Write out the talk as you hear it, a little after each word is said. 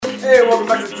Hey, welcome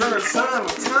back to Turner Sun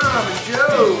with Tom and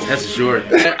Joe. That's short.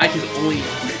 I can only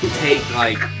take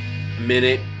like a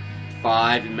minute,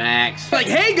 5 max. Like,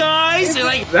 hey guys! They're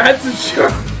like, That's a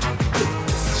short.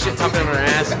 shit talking on our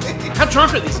ass. How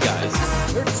drunk are these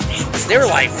guys? They were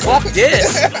like, fuck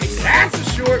this. That's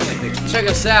a short. Like, check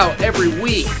us out every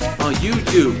week on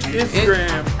YouTube,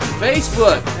 Instagram,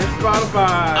 Facebook, and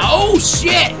Spotify. Oh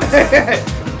shit!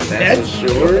 That's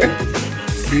short.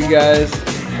 You guys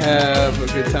have a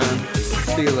good time.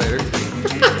 See you later.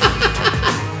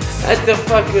 What the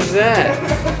fuck was that?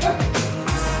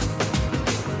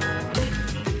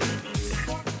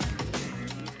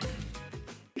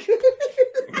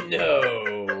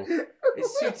 No.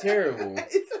 It's too terrible.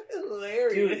 It's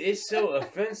hilarious. Dude, it's so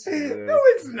offensive. No,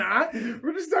 it's not.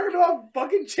 We're just talking about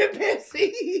fucking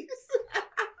chimpanzees.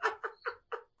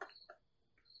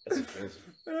 That's offensive.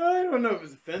 I don't know if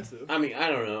it's offensive. I mean, I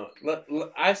don't know.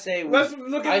 I say... Let's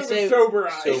look at it with sober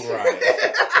eyes. Sober eyes.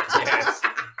 Yes.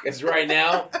 Because right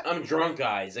now, I'm drunk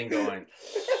eyes and going,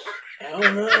 I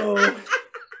don't know.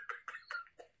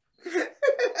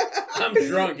 I'm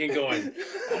drunk and going,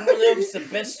 I don't know if it's the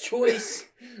best choice.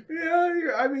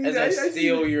 Yeah, I mean... As I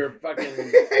steal your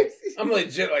fucking... I'm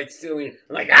legit like stealing...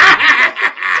 I'm like,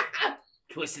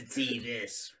 Twisted Tea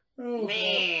this. Oh,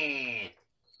 Man.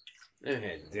 I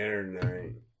had dinner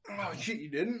tonight. oh, shit,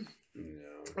 you didn't? No.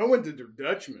 I went to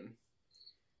Dutchman.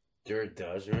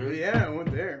 Dutchman? Yeah, I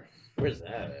went there. Where's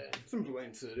that at? It's in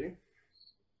Plain City.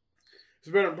 It's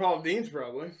better than Paul Dean's,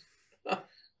 probably.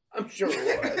 I'm sure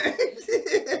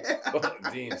it was.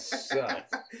 Paul Dean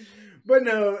sucks. But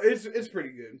no, it's pretty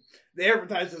good. They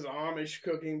advertise as Amish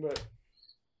cooking, but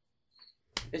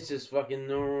It's just fucking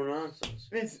normal nonsense.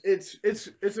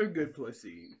 it's a good place to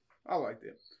eat. I liked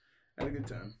it. Had a good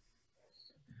time.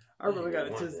 I really got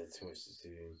it. That Twisted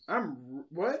Tea.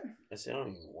 What? I said I don't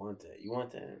even want that. You want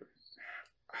that?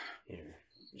 Here,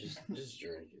 just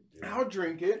drink it, dude. I'll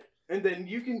drink it, and then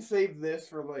you can save this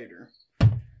for later.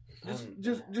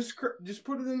 Just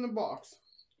put it in the box.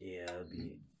 Yeah, it'll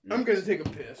be. I'm gonna take a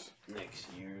piss. Next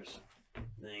year's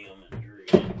thing, I'm gonna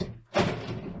drink.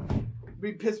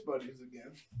 Be piss buddies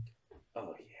again.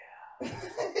 Oh yeah.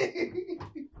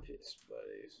 Piss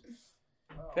buddies.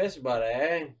 Piss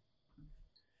buddy.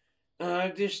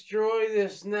 I've destroyed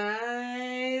this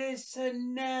night. It's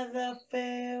another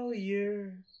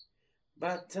failure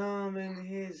by Tom and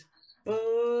his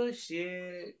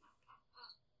bullshit.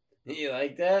 You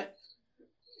like that?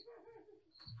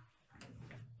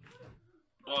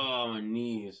 Oh, my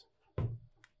knees.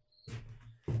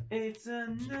 It's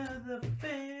another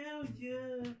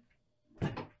failure.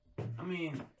 I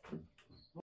mean...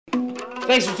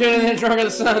 Thanks for tuning in to Drunk on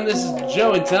the Sun. This is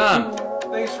Joe and Tom.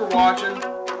 Thanks for watching.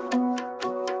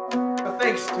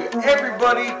 Thanks to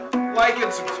everybody. Like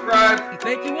and subscribe.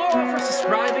 Thank you all for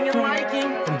subscribing and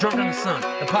liking from Drunk on the Sun,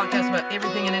 the podcast about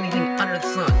everything and anything under the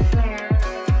sun.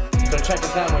 So check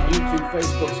us out on YouTube,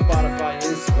 Facebook, Spotify,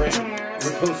 Instagram.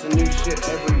 We're posting new shit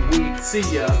every week. See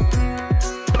ya.